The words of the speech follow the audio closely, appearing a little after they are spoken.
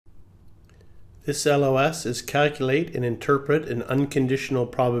This LOS is calculate and interpret an unconditional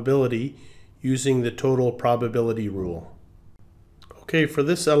probability using the total probability rule. Okay, for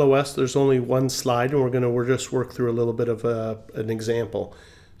this LOS there's only one slide and we'll just work through a little bit of an example.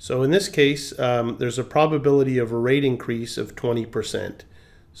 So in this case there's a probability of a rate increase of 20%.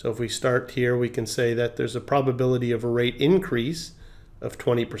 So if we start here we can say that there's a probability of a rate increase of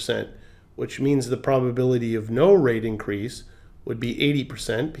 20%, which means the probability of no rate increase would be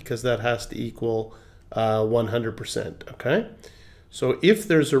 80% because that has to equal 100%, okay? So if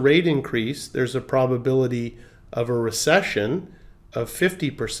there's a rate increase, there's a probability of a recession of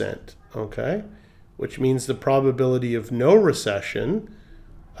 50%, okay? Which means the probability of no recession,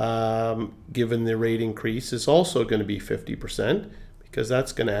 given the rate increase, is also going to be 50% because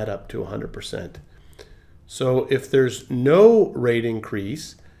that's going to add up to 100%. So if there's no rate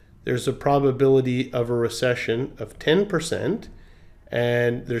increase, there's a probability of a recession of 10%,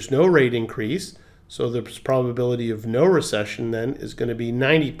 and there's no rate increase, so the probability of no recession then is going to be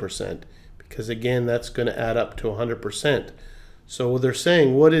 90%, because again that's going to add up to 100%. So they're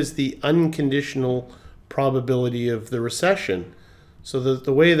saying, what is the unconditional probability of the recession? So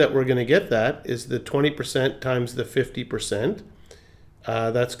the way that we're going to get that is the 20% times the 50%.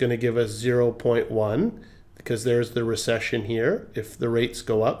 That's going to give us 0.1. because there's the recession here. If the rates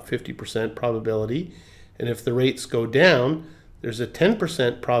go up, 50% probability. And if the rates go down, there's a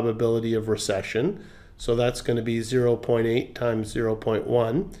 10% probability of recession. So that's going to be 0.8 times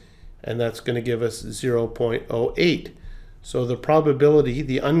 0.1. And that's going to give us 0.08. So the probability,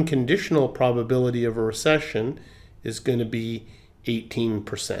 the unconditional probability of a recession is going to be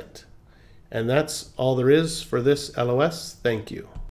 18%. And that's all there is for this LOS. Thank you.